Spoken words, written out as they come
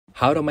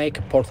How to make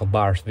portal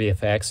bars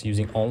VFX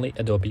using only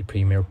Adobe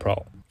Premiere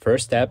Pro.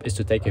 First step is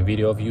to take a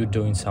video of you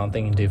doing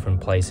something in different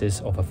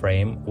places of a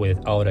frame with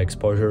auto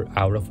exposure,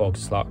 out of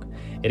focus lock.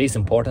 It is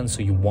important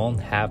so you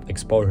won't have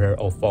exposure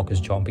or focus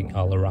jumping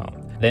all around.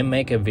 Then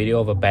make a video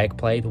of a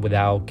backplate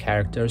without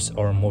characters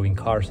or moving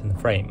cars in the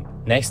frame.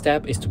 Next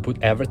step is to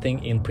put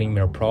everything in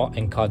Premiere Pro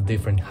and cut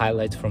different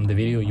highlights from the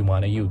video you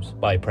want to use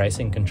by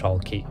pressing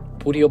Ctrl key.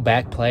 Put your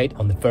backplate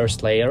on the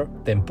first layer,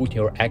 then put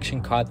your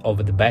action cut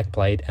over the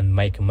backplate and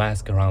make a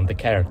mask around the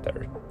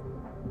character.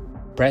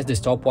 Press the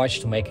stopwatch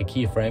to make a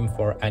keyframe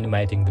for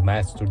animating the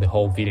mask through the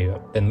whole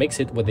video. Then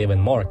mix it with even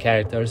more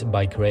characters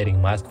by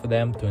creating masks for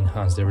them to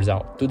enhance the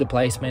result. Do the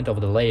placement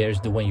of the layers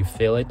the way you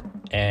feel it,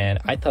 and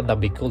I thought that'd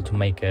be cool to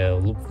make a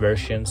loop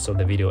version so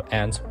the video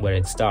ends where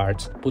it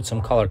starts. Put some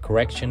color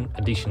correction,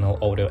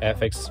 additional audio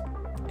effects,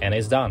 and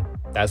it's done.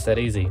 That's that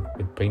easy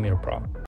with Premiere Pro.